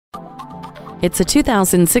It's a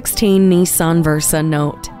 2016 Nissan Versa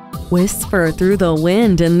Note. Whisper through the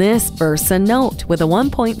wind in this Versa Note with a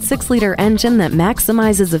 1.6-liter engine that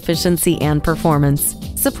maximizes efficiency and performance.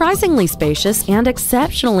 Surprisingly spacious and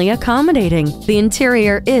exceptionally accommodating, the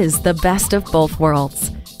interior is the best of both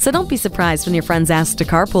worlds. So don't be surprised when your friends ask to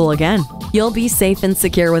carpool again. You'll be safe and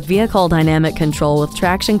secure with vehicle dynamic control with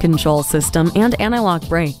traction control system and anti-lock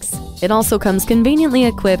brakes. It also comes conveniently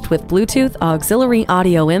equipped with Bluetooth auxiliary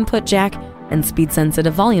audio input jack and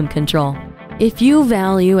speed-sensitive volume control. If you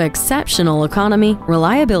value exceptional economy,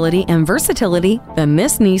 reliability, and versatility, then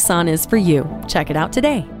this Nissan is for you. Check it out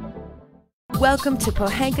today. Welcome to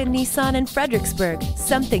Pohanka Nissan in Fredericksburg.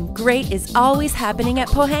 Something great is always happening at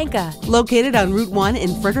Pohanka. Located on Route 1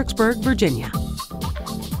 in Fredericksburg, Virginia.